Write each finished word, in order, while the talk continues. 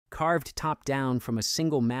carved top-down from a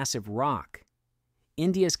single massive rock.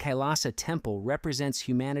 India's Kailasa temple represents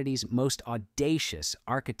humanity's most audacious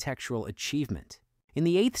architectural achievement. In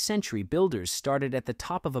the 8th century, builders started at the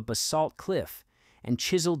top of a basalt cliff and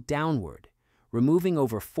chiseled downward, removing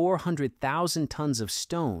over 400,000 tons of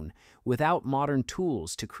stone without modern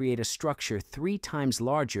tools to create a structure 3 times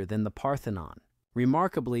larger than the Parthenon.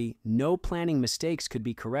 Remarkably, no planning mistakes could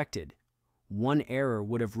be corrected. One error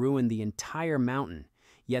would have ruined the entire mountain,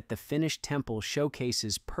 yet the finished temple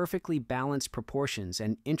showcases perfectly balanced proportions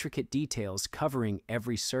and intricate details covering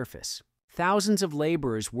every surface. Thousands of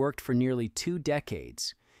laborers worked for nearly 2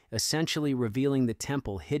 decades, essentially revealing the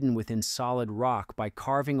temple hidden within solid rock by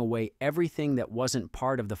carving away everything that wasn't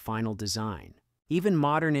part of the final design. Even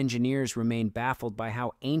modern engineers remain baffled by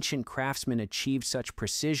how ancient craftsmen achieved such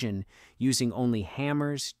precision using only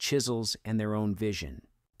hammers, chisels, and their own vision.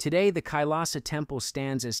 Today, the Kailasa temple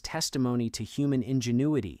stands as testimony to human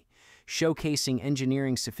ingenuity, showcasing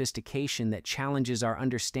engineering sophistication that challenges our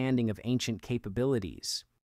understanding of ancient capabilities.